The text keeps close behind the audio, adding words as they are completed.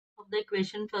the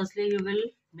equation, firstly you will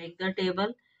make the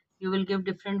table. You will give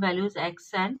different values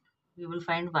x and you will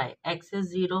find y. X is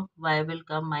 0, y will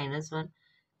come -1.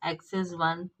 X is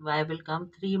 1, y will come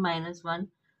 3 minus 1,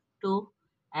 2.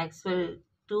 X will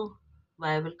 2,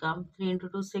 y will come 3 into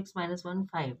 2, 6 minus 1,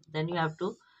 5. Then you have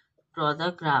to draw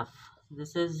the graph.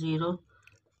 This is 0,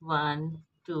 1,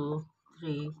 2,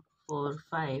 3, 4,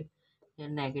 5. Here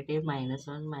negative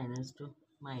 -1, -2,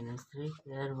 -3.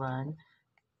 Here 1,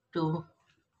 2,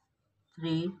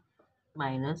 3,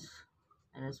 minus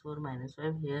 -4,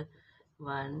 -5. Here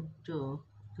 1, 2,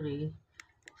 3,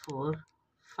 4,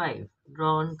 5.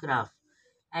 Drawn graph.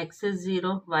 X is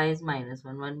 0, y is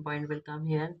 -1. 1 point will come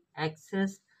here. X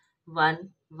is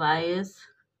 1, y is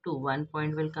 2. 1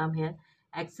 point will come here.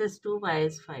 X is 2, y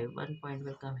is 5. 1 point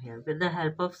will come here. With the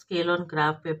help of scale on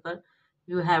graph paper,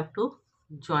 you have to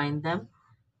join them.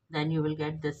 Then you will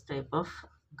get this type of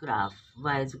graph.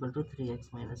 Y is equal to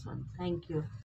 3x minus 1. Thank you.